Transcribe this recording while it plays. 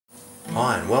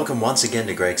Hi and welcome once again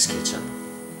to Greg's Kitchen.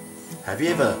 Have you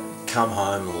ever come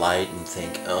home late and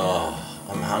think, oh,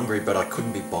 I'm hungry but I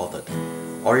couldn't be bothered?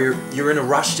 Or you're in a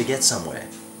rush to get somewhere?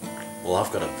 Well,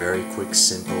 I've got a very quick,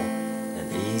 simple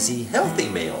and easy, healthy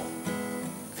meal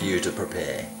for you to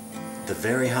prepare. The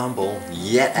very humble,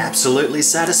 yet absolutely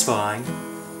satisfying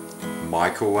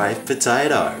microwave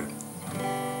potato.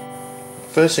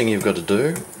 First thing you've got to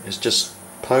do is just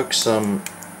poke some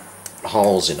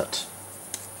holes in it.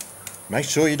 Make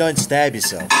sure you don't stab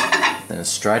yourself. Then it's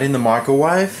straight in the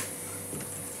microwave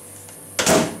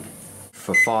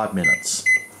for 5 minutes.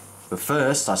 But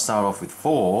first I start off with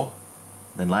 4,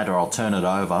 then later I'll turn it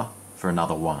over for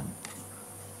another 1.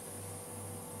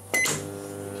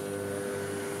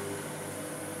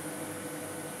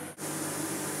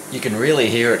 You can really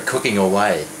hear it cooking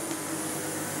away.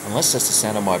 Unless that's the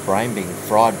sound of my brain being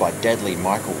fried by deadly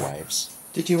microwaves.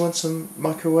 Did you want some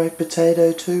microwave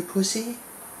potato too, pussy?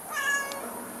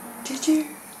 Did you?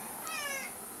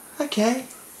 Okay.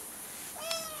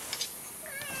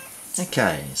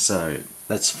 Okay, so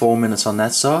that's 4 minutes on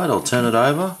that side. I'll turn it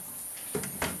over.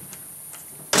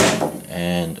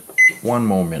 And 1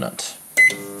 more minute.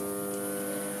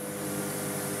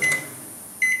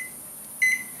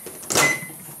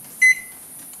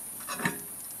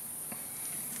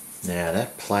 Now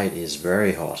that plate is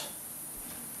very hot.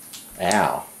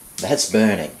 Ow, that's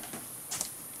burning.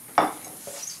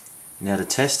 Now to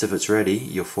test if it's ready,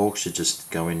 your fork should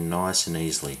just go in nice and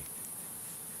easily.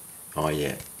 Oh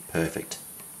yeah, perfect.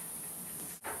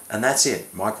 And that's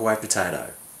it, microwave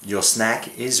potato. Your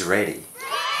snack is ready.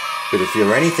 But if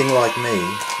you're anything like me,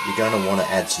 you're going to want to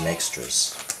add some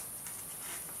extras.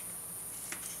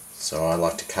 So I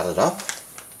like to cut it up,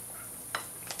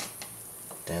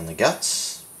 down the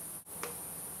guts.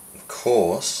 Of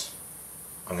course,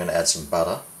 I'm going to add some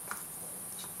butter,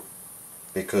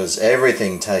 because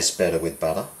everything tastes better with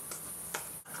butter.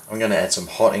 I'm going to add some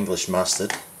hot English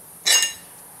mustard.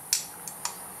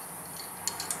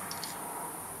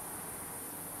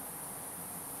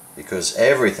 Because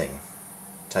everything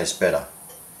tastes better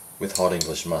with hot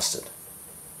English mustard.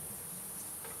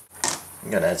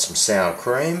 I'm going to add some sour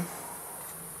cream.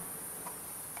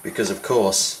 Because of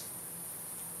course,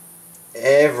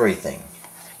 everything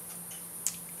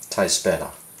tastes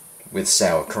better with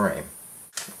sour cream.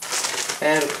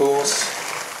 And of course,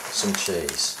 some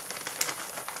cheese.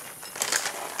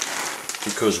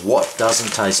 Because what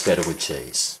doesn't taste better with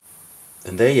cheese?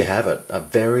 And there you have it, a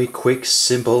very quick,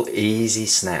 simple, easy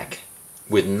snack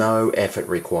with no effort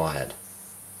required.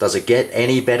 Does it get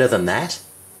any better than that?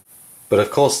 But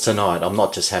of course tonight I'm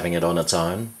not just having it on its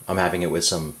own, I'm having it with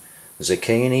some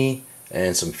zucchini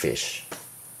and some fish.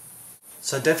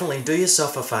 So definitely do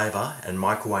yourself a favour and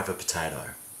microwave a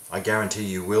potato. I guarantee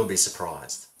you will be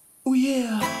surprised. Oh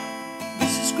yeah,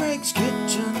 this is Greg's Kitchen.